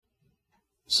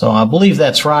So I believe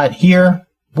that's right here.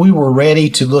 We were ready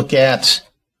to look at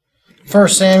 1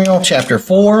 Samuel chapter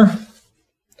 4.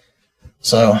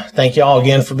 So thank you all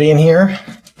again for being here.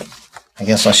 I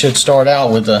guess I should start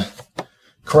out with the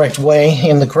correct way,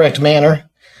 in the correct manner.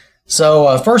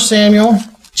 So 1 Samuel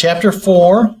chapter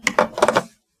 4.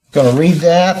 Going to read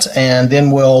that, and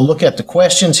then we'll look at the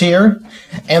questions here.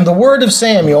 And the word of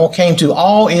Samuel came to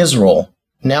all Israel.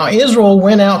 Now Israel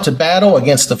went out to battle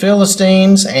against the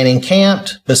Philistines and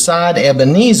encamped beside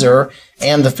Ebenezer,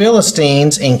 and the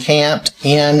Philistines encamped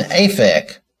in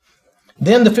Aphek.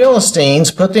 Then the Philistines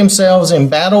put themselves in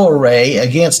battle array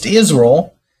against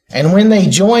Israel, and when they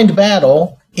joined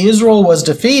battle, Israel was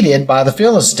defeated by the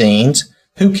Philistines,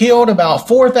 who killed about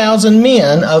 4,000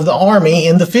 men of the army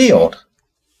in the field.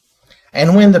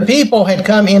 And when the people had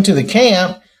come into the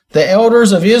camp, the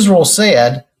elders of Israel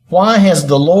said, "Why has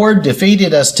the Lord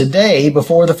defeated us today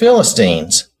before the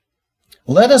Philistines?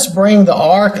 Let us bring the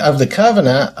ark of the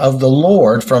covenant of the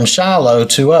Lord from Shiloh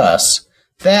to us,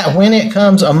 that when it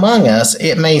comes among us,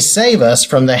 it may save us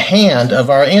from the hand of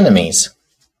our enemies."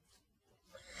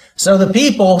 So the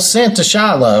people sent to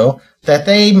Shiloh, that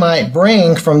they might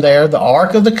bring from there the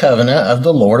ark of the covenant of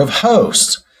the Lord of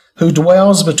hosts, who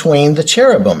dwells between the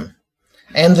cherubim.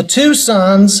 And the two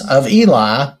sons of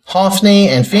Eli, Hophni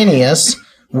and Phinehas,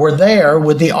 were there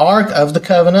with the ark of the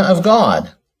covenant of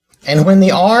God. And when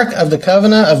the ark of the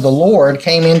covenant of the Lord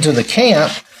came into the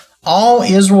camp, all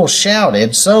Israel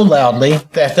shouted so loudly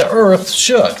that the earth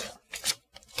shook.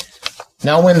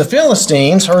 Now when the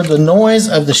Philistines heard the noise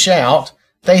of the shout,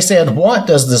 they said, "What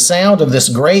does the sound of this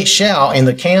great shout in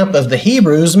the camp of the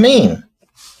Hebrews mean?"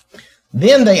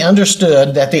 Then they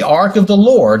understood that the ark of the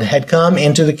Lord had come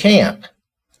into the camp.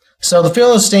 So the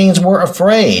Philistines were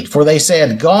afraid, for they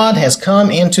said, "God has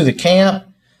come into the camp."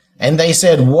 And they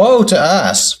said, "Woe to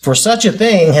us, for such a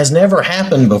thing has never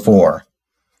happened before.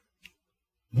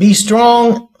 Be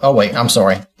strong."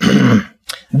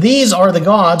 "These are the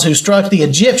gods who struck the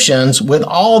Egyptians with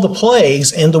all the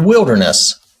plagues in the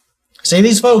wilderness." See,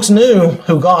 these folks knew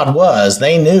who God was.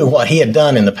 They knew what he had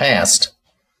done in the past.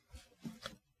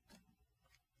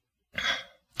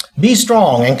 "Be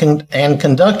strong and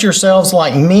conduct yourselves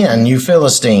like men, you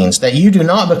Philistines, that you do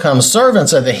not become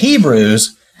servants of the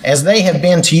Hebrews as they have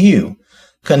been to you.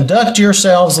 Conduct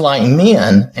yourselves like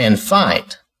men and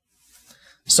fight."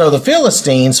 So the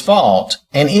Philistines fought,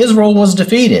 and Israel was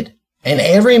defeated, and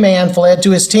every man fled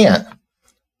to his tent.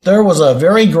 There was a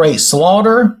very great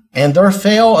slaughter, and there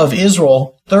fell of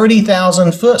Israel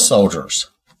 30,000 foot soldiers.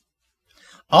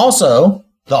 Also,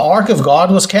 the ark of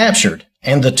God was captured,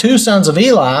 and the two sons of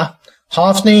Eli,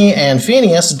 Hophni and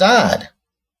Phinehas, died.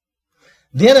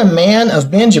 Then a man of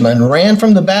Benjamin ran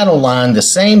from the battle line the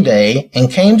same day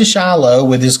and came to Shiloh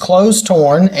with his clothes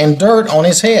torn and dirt on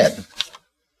his head.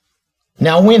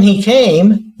 Now when he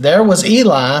came, there was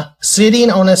Eli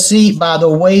sitting on a seat by the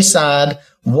wayside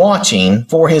watching,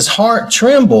 for his heart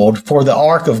trembled for the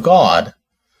ark of God.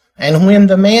 And when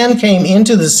the man came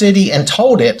into the city and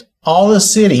told it, all the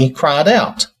city cried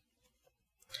out.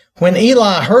 When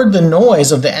Eli heard the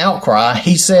noise of the outcry,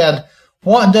 he said,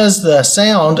 "What does the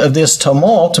sound of this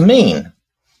tumult mean?"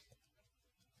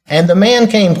 And the man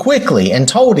came quickly and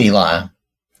told Eli.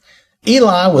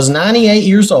 Eli was 98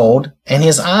 years old, and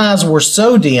his eyes were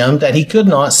so dim that he could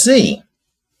not see.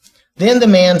 Then the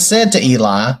man said to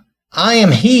Eli, "I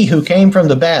am he who came from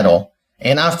the battle,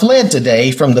 and I fled today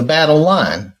from the battle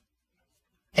line."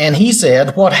 And he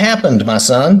said, "What happened, my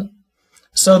son?"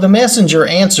 So the messenger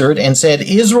answered and said,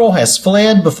 "Israel has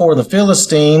fled before the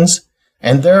Philistines,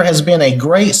 and there has been a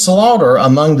great slaughter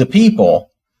among the people.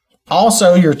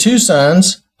 Also your two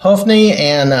sons, Hophni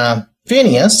and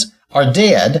Phinehas, are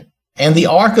dead, and the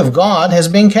ark of God has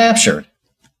been captured."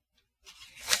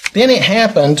 Then it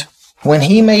happened, when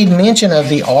he made mention of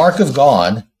the ark of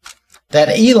God,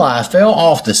 that Eli fell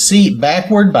off the seat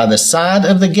backward by the side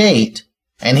of the gate,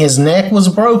 and his neck was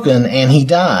broken, and he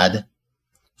died.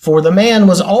 For the man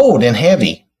was old and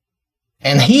heavy,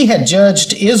 and he had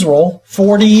judged Israel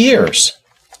 40 years.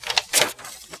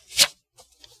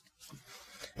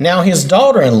 Now his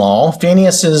daughter-in-law,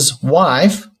 Phinehas's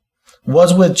wife,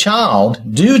 was with child,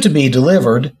 due to be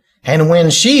delivered, and when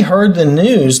she heard the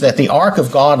news that the ark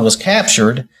of God was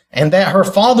captured, and that her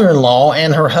father-in-law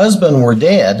and her husband were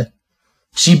dead,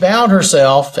 she bowed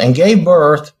herself and gave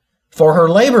birth, for her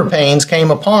labor pains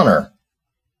came upon her.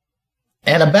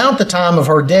 And about the time of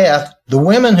her death, the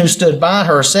women who stood by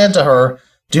her said to her,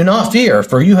 "Do not fear,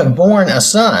 for you have borne a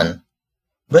son."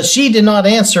 But she did not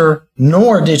answer,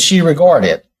 nor did she regard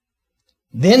it.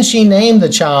 Then she named the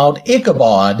child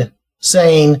Ichabod,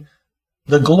 saying,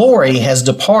 "The glory has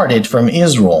departed from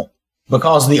Israel.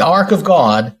 because the ark of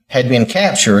God had been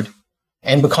captured,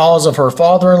 and because of her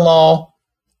father-in-law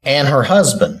and her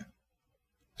husband.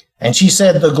 And she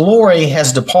said, the glory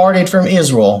has departed from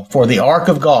Israel, for the ark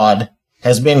of God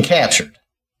has been captured.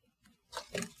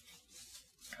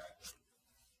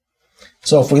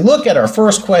 So if we look at our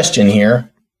first question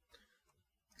here,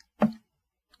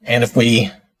 and if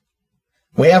we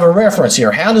have a reference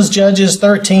here, how does Judges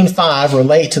 13:5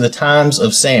 relate to the times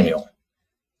of Samuel?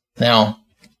 Now,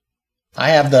 I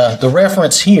have the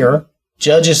reference here,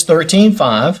 Judges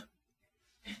 13:5.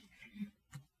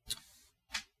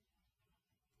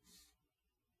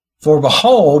 For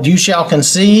behold, you shall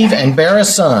conceive and bear a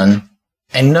son,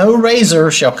 and no razor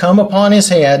shall come upon his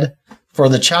head, for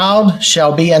the child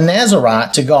shall be a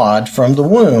Nazarite to God from the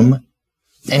womb,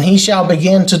 and he shall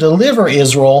begin to deliver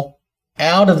Israel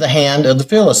out of the hand of the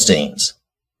Philistines.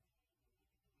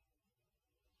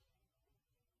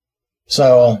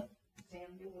 So,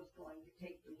 Samuel was going to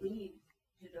take the lead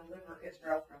to deliver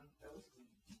Israel from the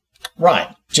Philistines.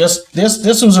 Right. Just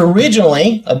this was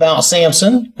originally about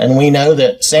Samson, and we know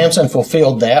that Samson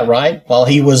fulfilled that, right, while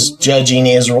he was judging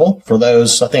Israel for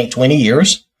those, I think, 20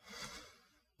 years.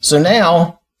 So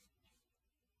now,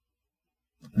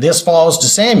 this falls to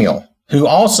Samuel, who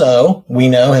also, we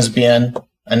know, has been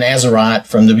a Nazarite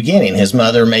from the beginning. His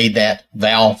mother made that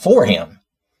vow for him.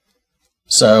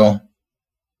 So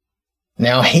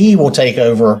now he will take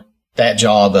over that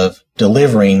job of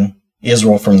delivering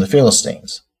Israel from the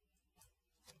Philistines.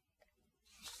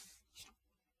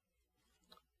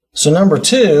 So number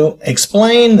 2,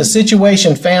 explain the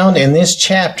situation found in this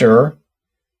chapter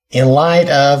in light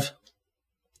of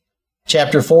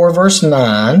chapter 4, verse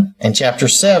 9, and chapter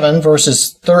 7,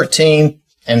 verses 13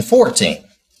 and 14.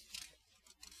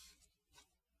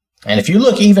 And if you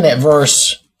look even at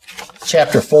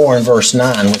chapter 4 and verse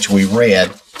 9, which we read,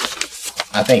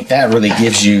 I think that really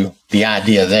gives you the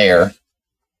idea there.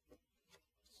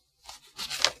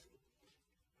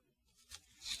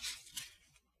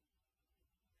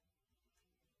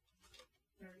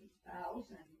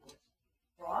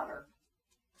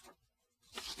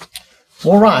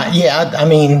 Well, right, yeah, I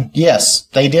mean, yes,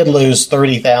 they did lose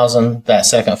 30,000 that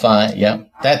second fight, yeah.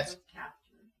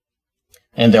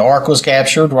 And the ark was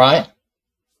captured, right?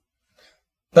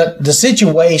 But the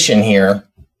situation here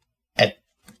that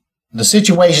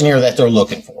they're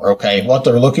looking for, okay, what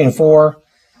they're looking for,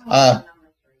 that's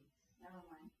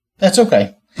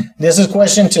okay. This is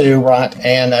question 2, right?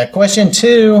 And question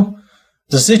 2,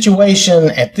 the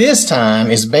situation at this time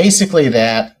is basically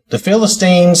that the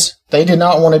Philistines, they did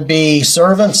not want to be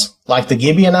servants like the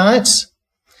Gibeonites.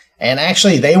 And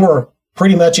actually, they were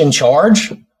pretty much in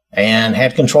charge and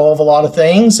had control of a lot of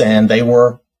things. And they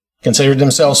considered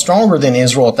themselves stronger than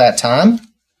Israel at that time.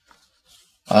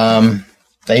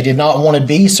 They did not want to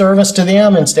be servants to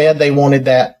them. Instead, they wanted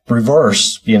that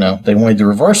reverse. They wanted the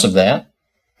reverse of that.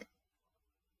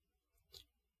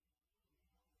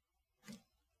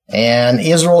 And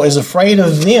Israel is afraid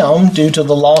of them due to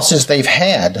the losses they've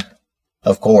had,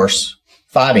 of course,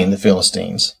 fighting the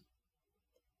Philistines.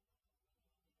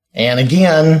 And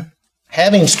again,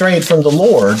 having strayed from the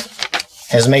Lord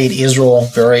has made Israel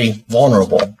very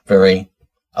vulnerable, very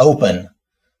open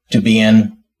to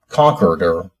being conquered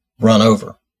or run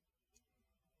over.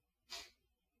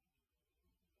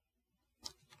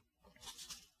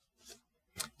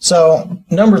 So,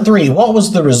 number 3, what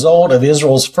was the result of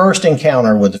Israel's first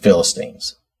encounter with the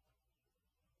Philistines?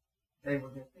 They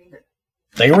were defeated.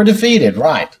 They were defeated,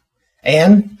 right.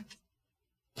 And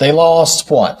they lost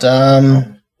what?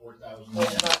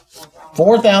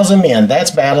 4,000 men. That's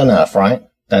bad enough, right?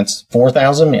 That's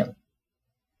 4,000 men.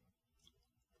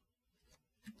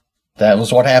 That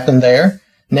was what happened there.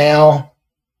 Now,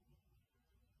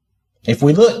 if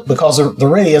we look, because there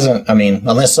really isn't,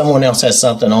 unless someone else has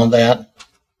something on that,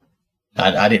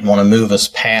 I didn't want to move us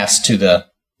past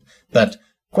but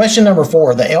question number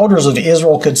 4, the elders of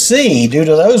Israel could see, due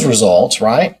to those results,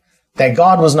 right, that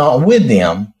God was not with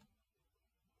them.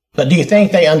 But do you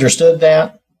think they understood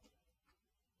that?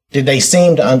 Did they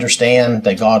seem to understand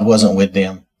that God wasn't with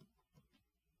them?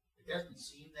 It doesn't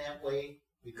seem that way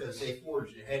because they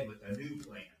forged ahead with a new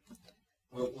plan.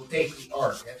 We'll take the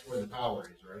ark. That's where the power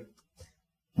is,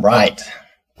 right?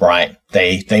 Right.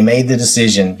 They made the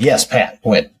decision. Yes, Pat,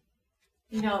 go ahead.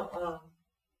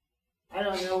 I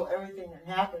don't know everything that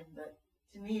happened, but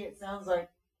to me it sounds like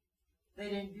they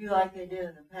didn't do like they did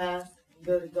in the past and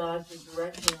go to God for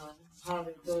direction on how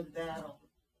to go to battle.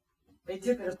 They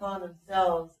took it upon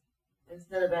themselves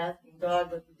instead of asking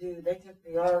God what to do. They took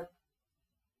the ark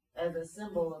as a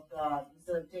symbol of God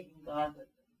instead of taking God with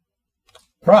them.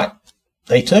 Right.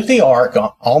 they took the ark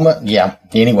almost, yeah,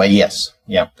 anyway, yes,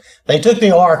 yeah. They took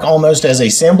the ark almost as a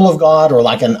symbol of God, or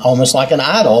almost like an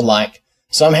idol, like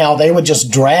somehow they would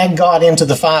just drag God into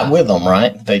the fight with them,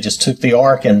 right? They just took the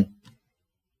ark and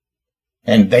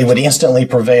they would instantly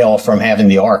prevail from having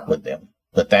the ark with them.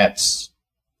 But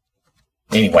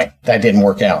anyway, that didn't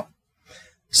work out.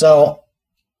 So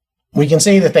we can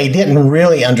see that they didn't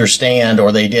really understand,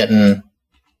 or they didn't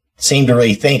seem to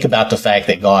really think about the fact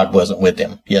that God wasn't with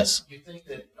them. Yes? You think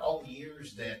that all the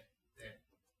years that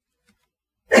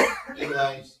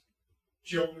Eli's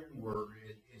children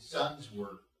his sons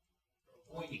were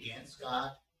going against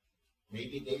God,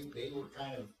 maybe they were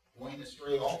kind of going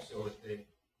astray also.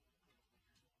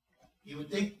 You would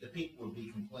think the people would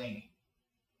be complaining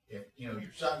if, your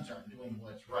sons aren't doing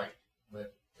what's right.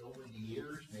 But over the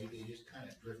years, maybe they just kind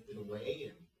of drifted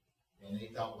away and they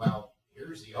thought, well,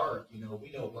 here's the ark, we know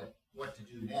what to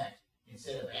do next,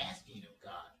 instead of asking of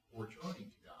God or turning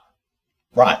to God.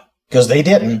 Right, because they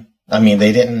didn't.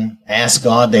 They didn't ask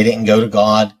God, they didn't go to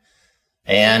God.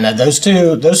 And those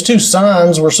two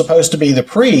sons were supposed to be the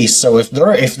priests, so if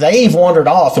they've wandered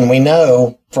off, and we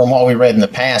know from what we read in the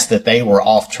past that they were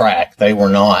off track, they were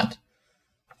not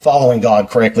following God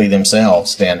correctly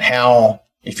themselves, then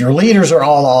if your leaders are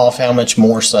all off, how much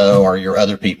more so are your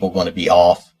other people going to be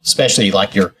off, especially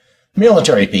like your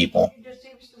military people? It just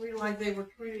seems to me like they were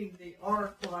treating the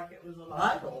ark like it was an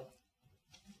idol.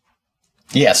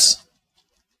 Yes,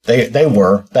 they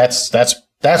were. That's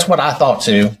what I thought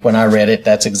too when I read it.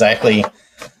 That's exactly,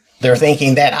 they're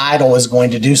thinking that idol is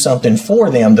going to do something for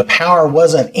them. The power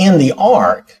wasn't in the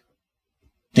ark.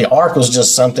 The ark was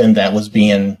just something that was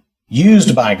being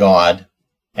used by God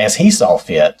as he saw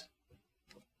fit.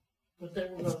 But they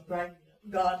were going to drag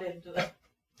God into that.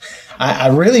 I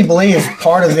really believe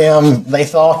part of them, they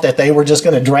thought that they were just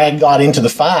going to drag God into the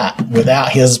fight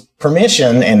without his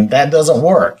permission, and that doesn't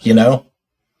work,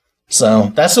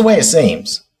 So that's the way it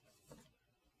seems.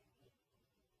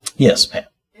 Yes,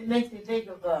 Pat. It makes me think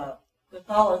of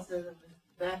Catholicism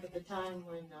back at the time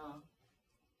when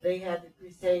they had the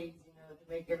Crusades, to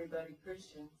make everybody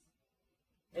Christians.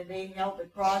 And they held the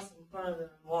cross in front of them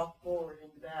and walked forward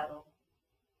into battle.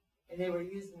 And they were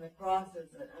using the cross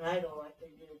as an idol, like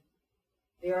they did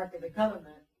the Ark of the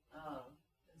Covenant.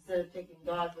 Instead of taking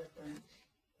God with them,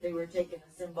 they were taking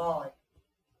a symbolic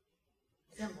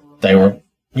symbol. They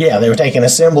were taking a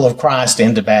symbol of Christ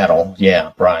into battle.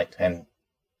 Yeah, right. And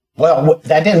well,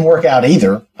 that didn't work out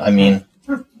either.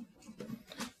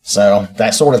 So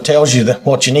that sort of tells you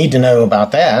what you need to know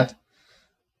about that.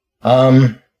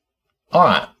 All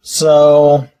right.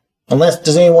 So,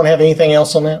 does anyone have anything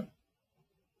else on that?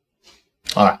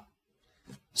 All right.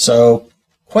 So,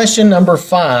 question number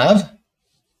 5.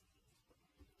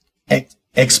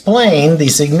 Explain the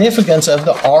significance of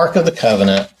the Ark of the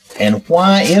Covenant and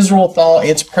why Israel thought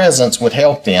its presence would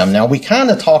help them. Now, we kind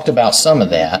of talked about some of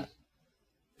that.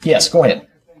 Yes, go ahead.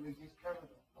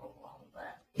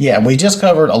 Yeah, we just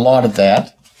covered a lot of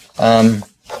that.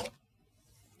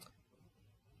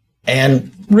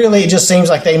 And really, it just seems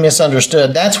like they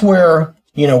misunderstood. That's where,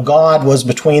 God was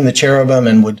between the cherubim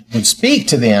and would speak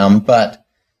to them, but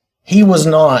he was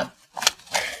not,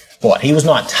 he was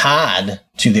not tied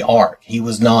to the ark. He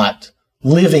was not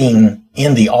living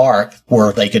in the ark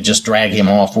where they could just drag him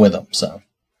off with them. So,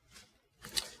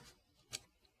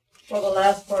 well, the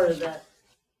last part of that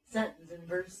sentence in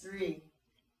verse 3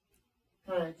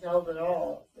 kind of tells it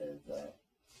all. It says,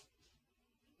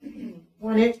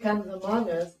 when it comes among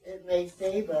us, it may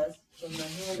save us from the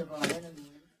hand of our enemies.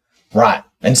 Right.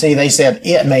 And see, they said,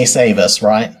 it may save us,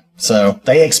 right? So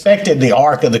they expected the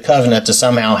Ark of the Covenant to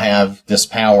somehow have this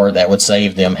power that would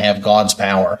save them, have God's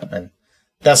power. And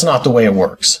that's not the way it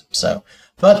works. So,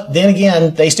 but then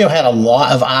again, they still had a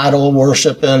lot of idol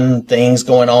worship and things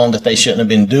going on that they shouldn't have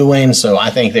been doing. So I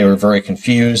think they were very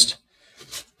confused.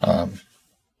 All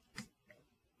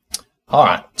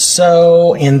right.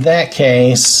 So in that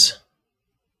case,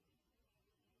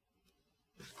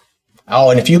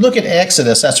 and if you look at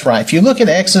Exodus, that's right. If you look at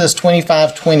Exodus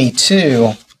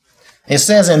 25:22, it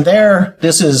says in there,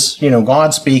 this is,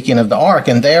 God speaking of the ark,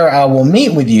 and there I will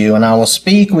meet with you, and I will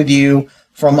speak with you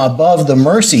from above the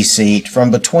mercy seat,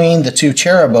 from between the two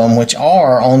cherubim which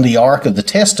are on the ark of the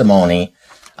testimony,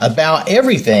 about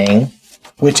everything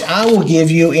which I will give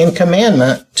you in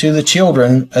commandment to the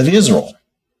children of Israel.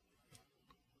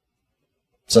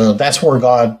 So that's where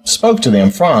God spoke to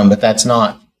them from, but that's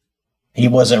not, he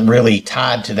wasn't really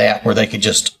tied to that where they could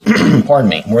just,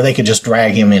 where they could just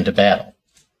drag him into battle.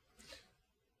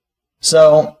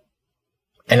 So,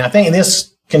 and I think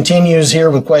this continues here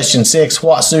with question 6.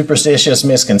 What superstitious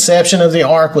misconception of the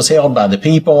ark was held by the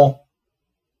people?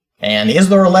 And is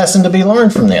there a lesson to be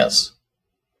learned from this?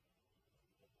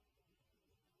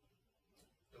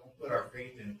 Don't put our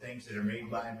faith in things that are made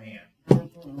by man.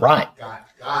 Right.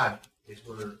 God is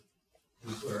where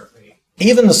we put our faith.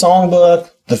 Even the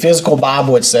songbook, the physical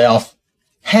Bible itself,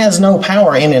 has no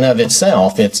power in and of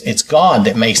itself. It's God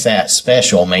that makes that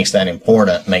special, makes that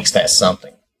important, makes that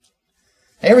something.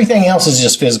 Everything else is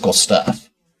just physical stuff.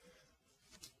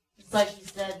 It's like you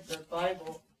said, the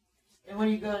Bible. And when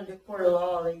you go into court of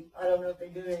law, I don't know if they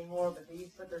do it anymore, but they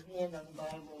used to put their hand on the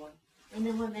Bible. And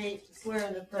then when they swear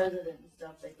in the president and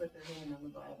stuff, they put their hand on the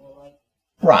Bible. Like,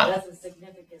 Right. that's a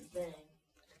significant thing.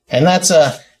 And that's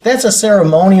a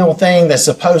ceremonial thing that's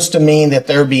supposed to mean that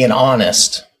they're being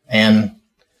honest. And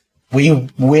we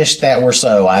wish that were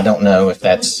so. I don't know if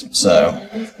that's so.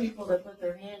 And these people that put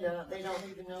their hand on it, they don't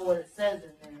even know what it says in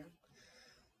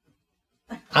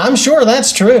there. I'm sure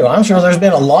that's true. I'm sure there's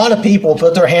been a lot of people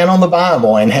put their hand on the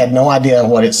Bible and had no idea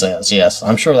what it says. Yes,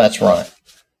 I'm sure that's right.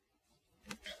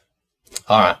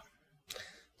 All right.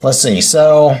 Let's see.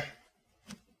 So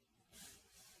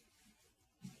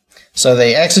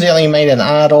they accidentally made an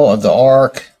idol of the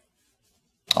ark.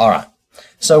 All right.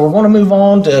 So we're going to move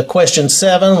on to question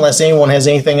 7, unless anyone has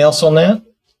anything else on that.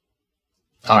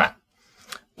 All right.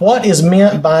 What is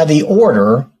meant by the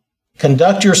order,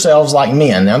 conduct yourselves like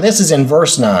men? Now, this is in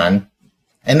verse 9,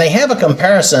 and they have a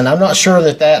comparison. I'm not sure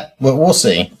but we'll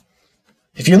see.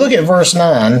 If you look at verse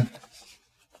 9,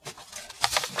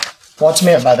 what's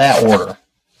meant by that order?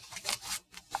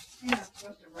 You're not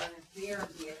supposed to run in fear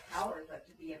and be a coward, but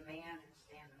to be a man and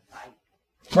stand and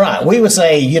fight. Right. We would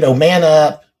say, man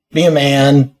up, be a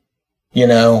man,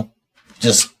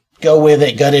 just go with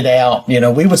it, gut it out.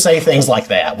 We would say things like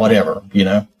that, whatever,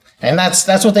 And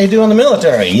that's what they do in the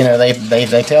military.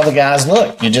 They tell the guys,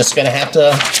 look, you're just going to have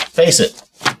to face it.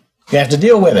 You have to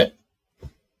deal with it.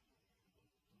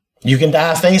 You can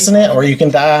die facing it, or you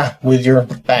can die with your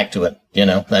back to it.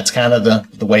 That's kind of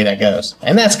the way that goes.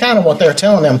 And that's kind of what they're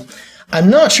telling them. I'm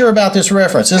not sure about this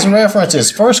reference. This reference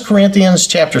is 1 Corinthians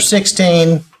chapter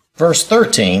 16, verse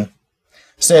 13.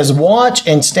 Says, watch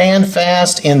and stand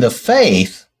fast in the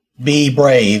faith, be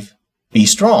brave, be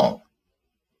strong.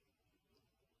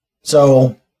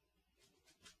 So,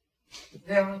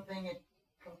 The only thing it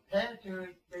compared to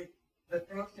is the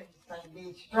first thing is saying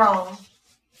be strong,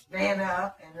 man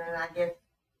up, and then I guess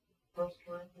 1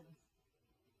 Corinthians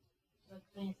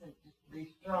 16 says just be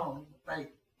strong in the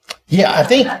faith. yeah, I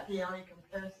think That's the only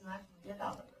comparison I can get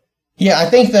out of it. Yeah, I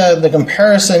think the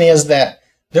comparison is that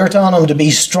they're telling them to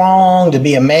be strong, to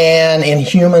be a man in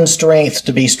human strength,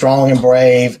 to be strong and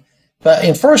brave. But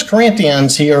in 1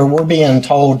 Corinthians here, we're being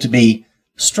told to be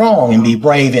strong and be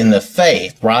brave in the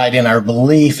faith, right? In our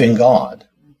belief in God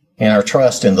and our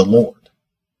trust in the Lord.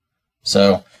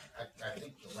 So, I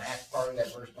think the last part of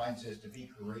that verse line says to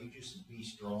be courageous and be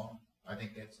strong. I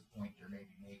think that's the point they're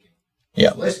maybe making. Yeah.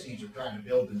 The Philistines are trying to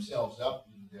build themselves up,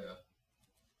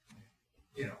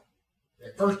 and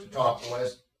at first the talk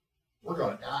was, we're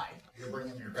going to die. You're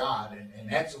bringing your God, and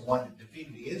that's the one that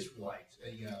defeated the Israelites.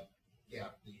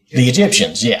 the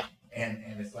Egyptians, yeah. And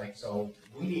it's like, so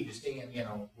we need to stand,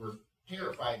 we're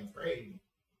terrified and afraid.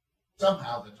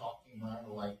 Somehow the talk came around,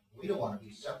 we're like, we don't want to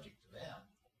be subject to them.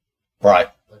 Right.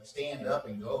 Let's stand up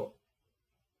and go.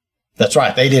 That's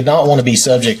right. They did not want to be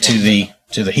subject to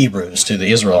the Hebrews, to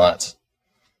the Israelites.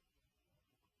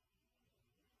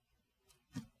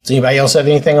 Does anybody else have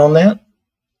anything on that?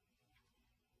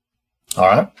 All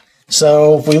right.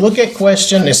 So if we look at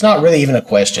question, it's not really even a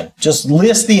question. Just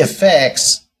list the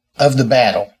effects of the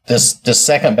battle, this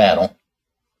second battle.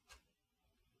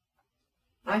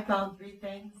 I found 3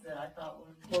 things that I thought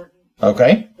were important.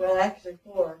 Okay. Well, actually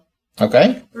 4.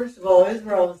 Okay. First of all,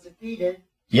 Israel was defeated.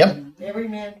 Yep. Every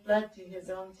man fled to his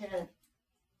own tent.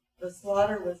 The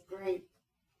slaughter was great,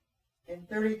 and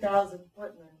 30,000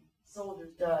 footmen,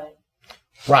 soldiers died.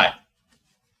 Right.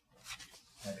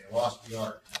 And they lost the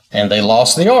ark. And they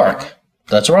lost the ark.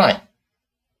 That's right.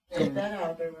 Get that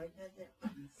out there, right there.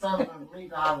 Son of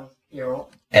Levi was killed.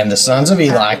 And the sons of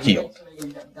Eli killed. Eventually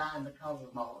ended up dying because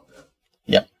of all of this.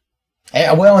 Yep.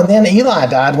 And then Eli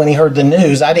died when he heard the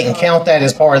news. I didn't count that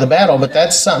as part of the battle, but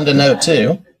that's something to note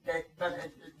too.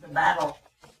 But the battle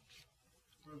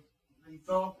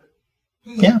resulted.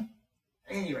 Yeah.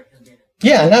 Anyway, forget it.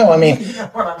 Yeah, no, I mean,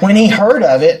 when he heard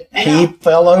of it, he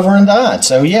fell over and died.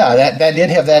 So yeah, that did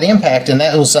have that impact, and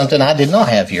that was something I did not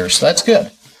have here. So that's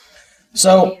good.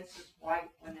 So, Phineas's wife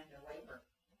went into labor.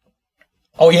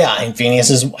 oh yeah, and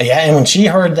and when she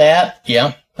heard that,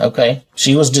 yeah, okay,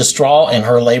 she was distraught, and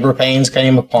her labor pains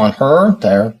came upon her.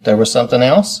 There was something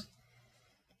else.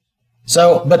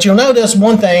 So, but you'll notice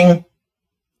one thing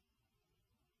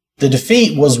the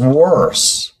defeat was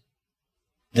worse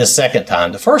this second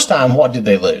time. The first time, what did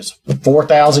they lose?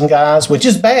 4,000 guys, which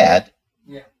is bad.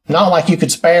 Yeah. Not like you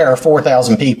could spare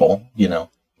 4,000 people, you know.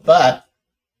 But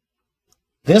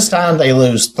this time they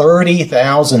lose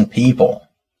 30,000 people.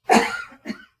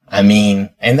 I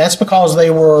mean, and that's because they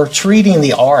were treating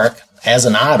the ark as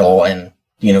an idol and,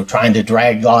 you know, trying to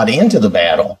drag God into the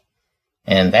battle.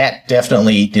 And that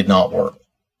definitely did not work.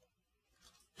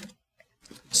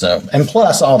 So, and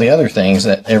plus all the other things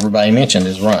that everybody mentioned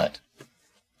is right.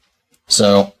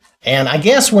 So, and I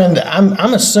guess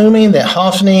I'm assuming that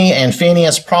Hophni and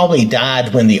Phinehas probably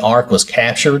died when the ark was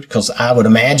captured, because I would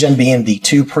imagine being the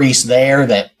two priests there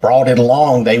that brought it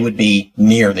along, they would be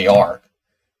near the ark.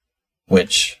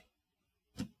 Which,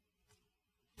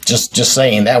 just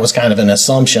saying, that was kind of an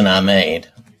assumption I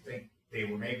made. You think they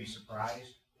were maybe surprised?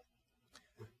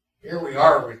 Here we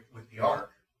are with the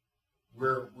ark.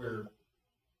 We're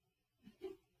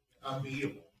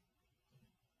unbeatable.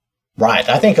 Right.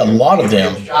 I think a lot of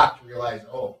them. They're shocked to realize,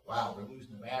 oh, wow, we're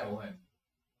losing the battle, and,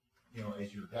 you know,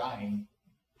 as you're dying.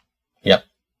 Yep.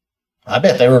 I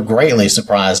bet they were greatly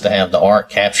surprised to have the ark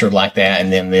captured like that,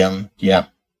 and then them, yeah.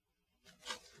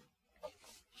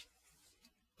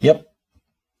 Yep.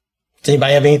 Does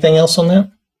anybody have anything else on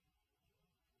that?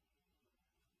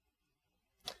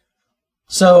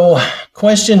 So,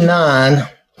 question 9.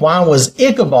 Why was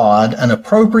Ichabod an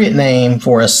appropriate name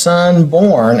for a son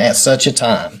born at such a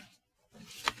time?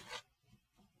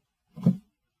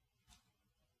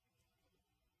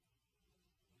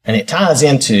 And it ties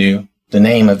into the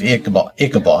name of Ichabod.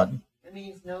 It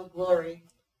means no glory.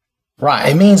 Right.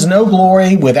 It means no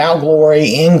glory, without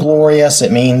glory, inglorious.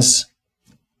 It means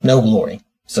no glory.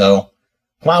 So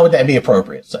why would that be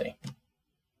appropriate, say?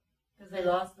 Because they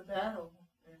lost the battle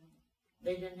and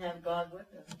they didn't have God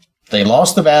with them. They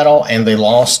lost the battle and they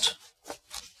lost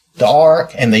the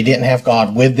ark and they didn't have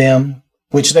God with them,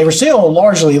 which they were still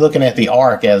largely looking at the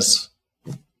ark as,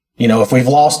 you know, if we've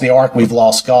lost the ark, we've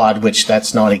lost God, which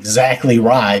that's not exactly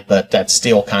right, but that's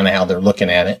still kind of how they're looking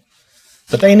at it.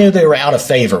 But they knew they were out of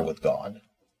favor with God.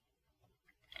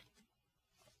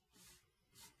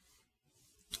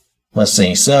 Let's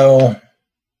see. So,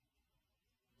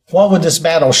 what would this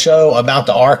battle show about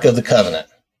the Ark of the Covenant?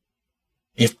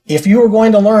 If you were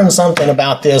going to learn something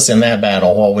about this in that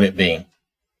battle, what would it be?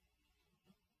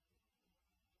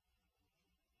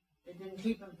 It didn't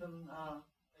keep them from,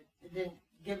 it didn't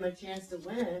give them a chance to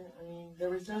win. I mean, there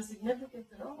was no significance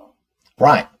at all.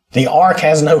 Right. The Ark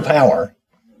has no power.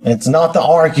 It's not the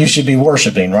Ark you should be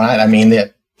worshiping, right? I mean,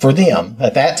 that for them,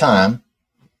 at that time,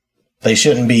 they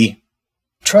shouldn't be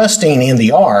trusting in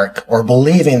the Ark or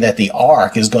believing that the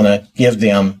Ark is going to give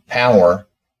them power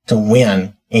to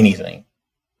win anything.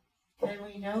 And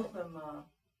we know from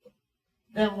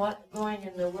them going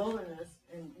in the wilderness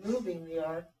and moving the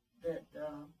ark that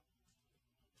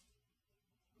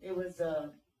it was a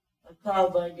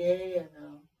cloud by day and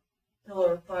a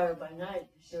pillar of fire by night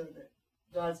to show that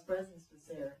God's presence was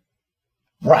there.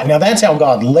 Right. Now that's how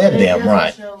God led them,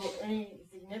 right? It doesn't show any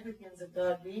significance of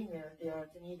God being there at the ark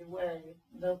in either way.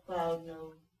 No cloud,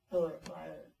 no pillar of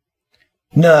fire.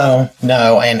 No,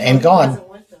 and God wasn't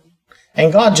with them.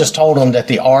 And God just told them that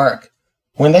the ark,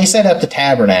 when they set up the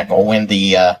tabernacle, when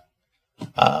the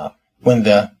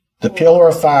pillar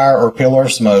of fire or pillar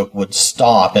of smoke would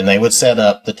stop and they would set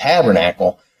up the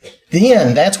tabernacle,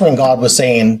 then that's when God was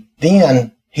saying,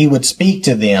 then he would speak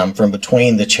to them from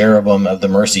between the cherubim of the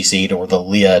mercy seat or the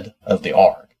lid of the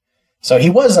ark. So he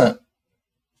wasn't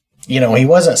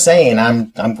saying,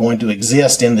 I'm going to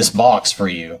exist in this box for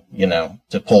you,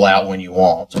 to pull out when you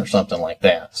want or something like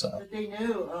that. So. But they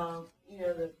knew,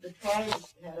 the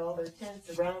tribes had all their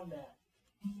tents around that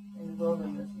in the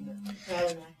wilderness and the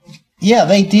tabernacle. Yeah,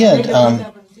 they did. They could look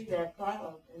up and see that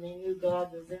cloud, and they knew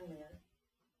God was in there.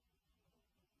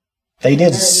 They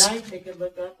did. And at night they could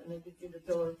look up and they could see the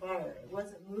pillar of fire. It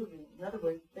wasn't moving. In other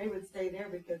words, they would stay there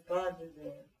because God was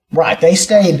there. Right. They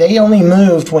stayed. They only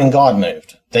moved when God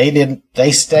moved.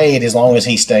 They stayed as long as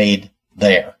he stayed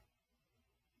there.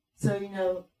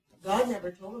 So, God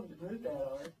never told them to move that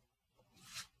ark.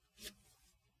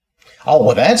 Oh,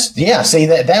 well, see,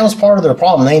 that was part of their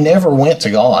problem. They never went to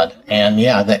God. And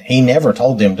that he never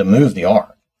told them to move the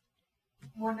ark.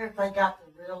 I wonder if they got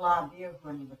the real idea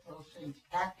when the Philistines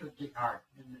captured the ark.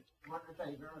 And I wonder if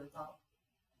they really thought,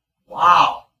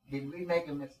 wow, did we make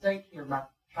a mistake here by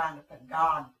trying to put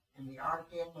God and the ark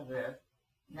into this?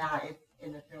 Now it's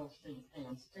in the Philistines'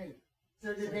 hands too.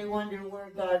 So did they wonder where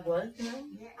God was now?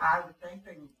 Yeah, I would think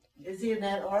they... Is he in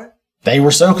that ark? They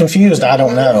were so confused, I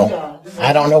don't know.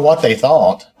 I don't know what they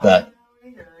thought, but...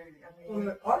 Well,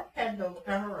 the ark had no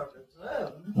power of its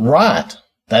own. Right.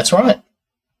 That's right.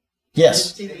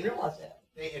 Yes. Didn't even realize that.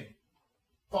 They had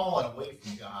fallen away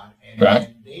from God, and, Right.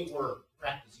 and they were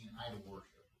practicing idol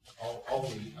worship, all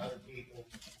the other people.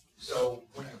 So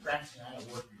when you're practicing idol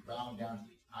worship, you're bowing down to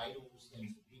the idols,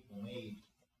 things that people made.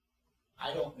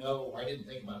 I don't know, I didn't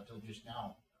think about it until just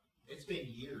now. It's been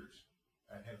years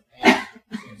that have passed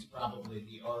since probably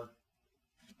the ark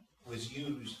was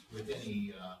used with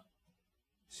any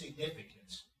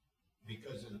significance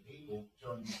because of the people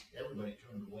everybody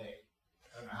turned away.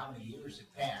 I don't know how many years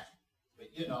have passed, but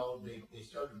they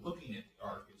started looking at the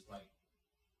ark as like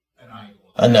an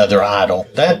idol. Another idol.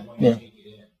 Because they wanted to take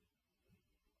it in.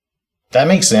 That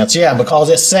makes sense. Yeah, because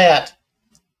it sat,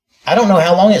 I don't know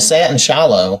how long it sat in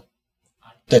Shiloh.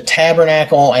 The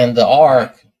tabernacle and the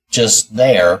ark just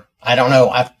there. I don't know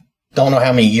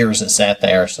how many years it sat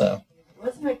there, so.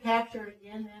 Wasn't it captured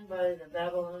again then by the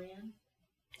Babylonians?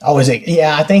 Oh, is it?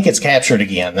 Yeah, I think it's captured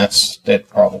again. That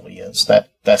probably is.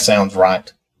 That sounds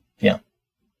right. Yeah.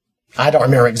 I don't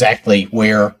remember exactly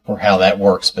where or how that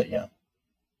works, but yeah.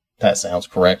 That sounds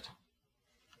correct.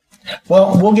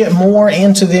 Well, we'll get more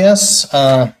into this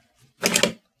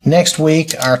next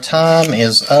week. Our time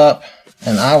is up,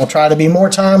 and I will try to be more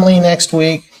timely next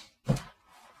week.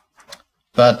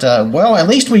 But, well, at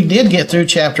least we did get through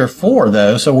chapter 4,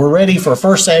 though, so we're ready for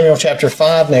 1 Samuel chapter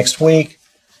 5 next week.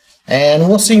 And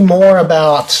we'll see more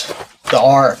about the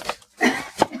ark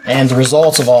and the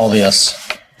results of all this.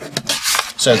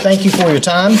 So thank you for your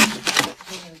time.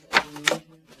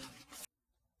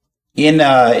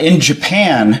 In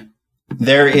Japan,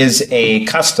 there is a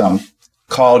custom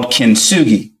called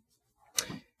kintsugi.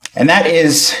 And that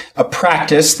is a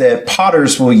practice that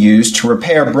potters will use to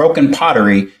repair broken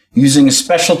pottery using a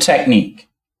special technique.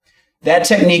 That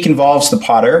technique involves the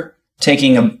potter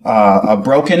taking a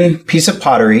broken piece of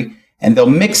pottery, and they'll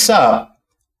mix up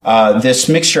this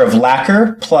mixture of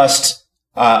lacquer plus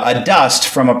a dust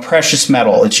from a precious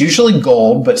metal. It's usually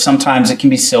gold, but sometimes it can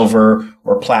be silver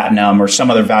or platinum or some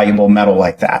other valuable metal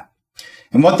like that.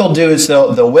 And what they'll do is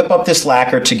they'll whip up this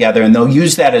lacquer together, and they'll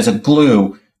use that as a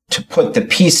glue to put the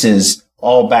pieces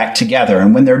all back together.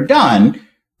 And when they're done,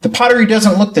 the pottery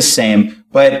doesn't look the same,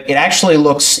 but it actually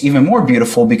looks even more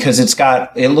beautiful because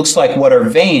it looks like what are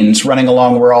veins running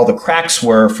along where all the cracks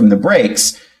were from the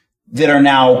breaks that are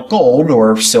now gold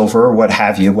or silver or what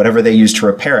have you, whatever they use to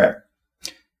repair it.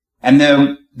 And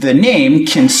the name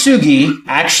kintsugi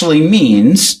actually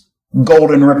means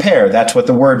golden repair. That's what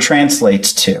the word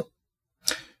translates to.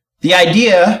 The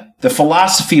idea, the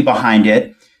philosophy behind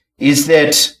it, is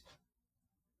that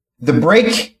the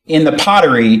break in the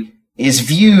pottery is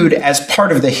viewed as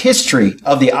part of the history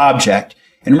of the object.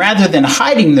 And rather than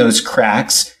hiding those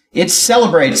cracks, it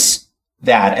celebrates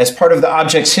that as part of the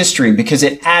object's history because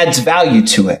it adds value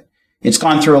to it. It's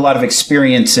gone through a lot of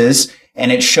experiences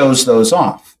and it shows those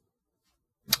off.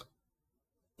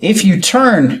 If you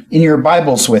turn in your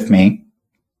Bibles with me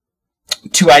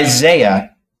to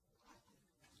Isaiah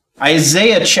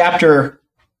chapter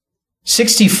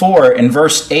 64 and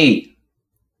verse 8,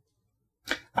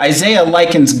 Isaiah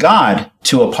likens God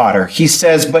to a potter. He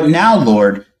says, "But now,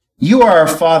 Lord, you are our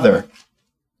Father.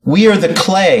 We are the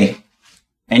clay,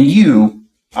 and you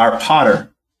are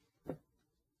potter."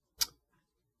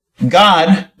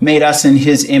 God made us in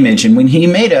his image, and when he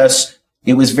made us,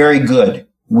 it was very good.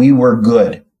 We were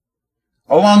good.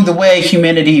 Along the way,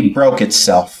 humanity broke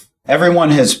itself.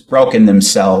 Everyone has broken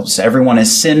themselves. Everyone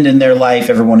has sinned in their life.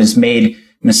 Everyone has made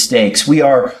mistakes. We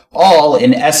are all,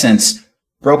 in essence,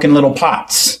 broken little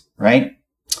pots, right?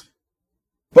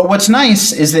 But what's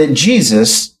nice is that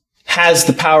Jesus has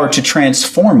the power to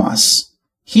transform us.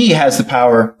 He has the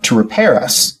power to repair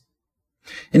us.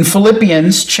 In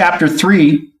Philippians chapter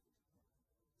 3,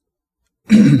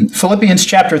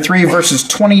 verses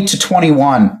 20 to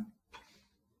 21,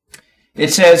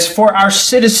 it says, "For our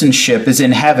citizenship is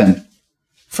in heaven,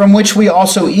 from which we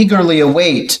also eagerly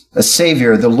await a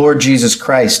Savior, the Lord Jesus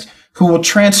Christ, who will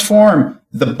transform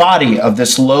the body of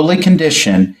this lowly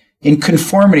condition in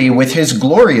conformity with his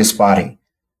glorious body,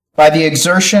 by the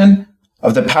exertion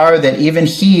of the power that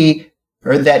he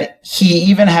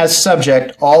even has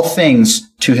subject all things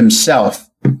to himself."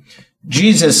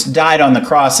 Jesus died on the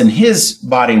cross and his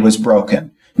body was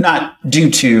broken, not due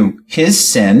to his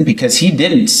sin, because he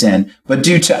didn't sin, but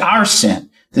due to our sin.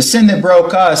 The sin that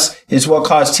broke us is what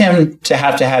caused him to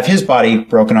have his body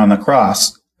broken on the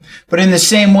cross. But in the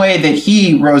same way that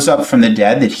he rose up from the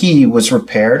dead, that he was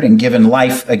repaired and given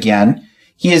life again,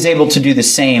 he is able to do the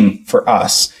same for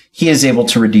us. He is able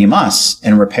to redeem us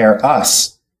and repair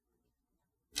us.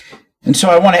 And so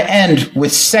I want to end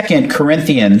with 2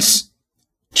 Corinthians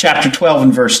chapter 12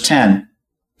 and verse 10.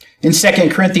 In 2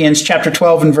 Corinthians chapter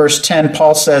 12 and verse 10,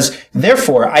 Paul says,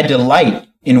 "Therefore I delight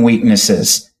in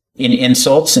weaknesses, in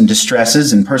insults and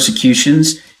distresses and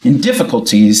persecutions, in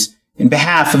difficulties, in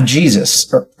behalf of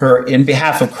Jesus, or in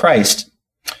behalf of Christ.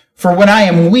 For when I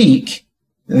am weak,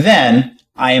 then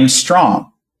I am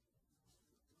strong."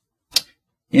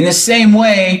 In the same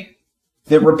way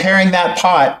that repairing that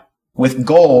pot with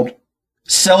gold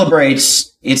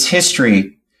celebrates its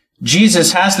history,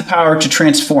 Jesus has the power to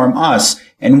transform us,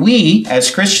 and we,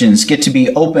 as Christians, get to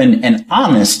be open and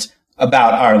honest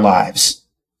about our lives.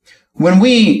 When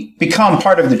we become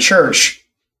part of the church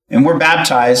and we're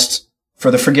baptized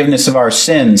for the forgiveness of our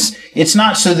sins, it's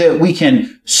not so that we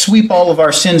can sweep all of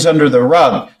our sins under the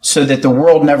rug so that the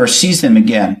world never sees them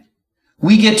again.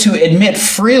 We get to admit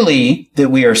freely that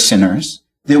we are sinners,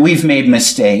 that we've made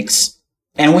mistakes,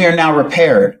 and we are now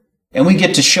repaired. And we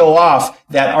get to show off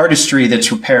that artistry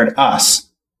that's repaired us.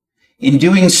 In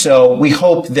doing so, we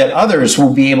hope that others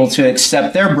will be able to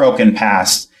accept their broken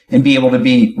past and be able to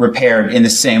be repaired in the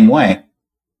same way.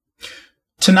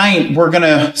 Tonight, we're going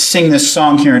to sing this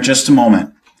song here in just a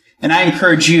moment. And I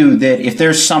encourage you that if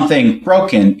there's something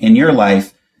broken in your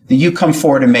life, that you come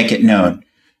forward and make it known.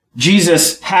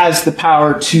 Jesus has the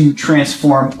power to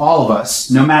transform all of us,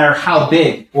 no matter how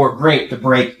big or great the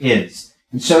break is.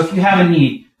 And so if you have a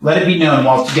need, let it be known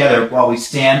while we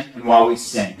stand and while we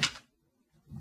sing.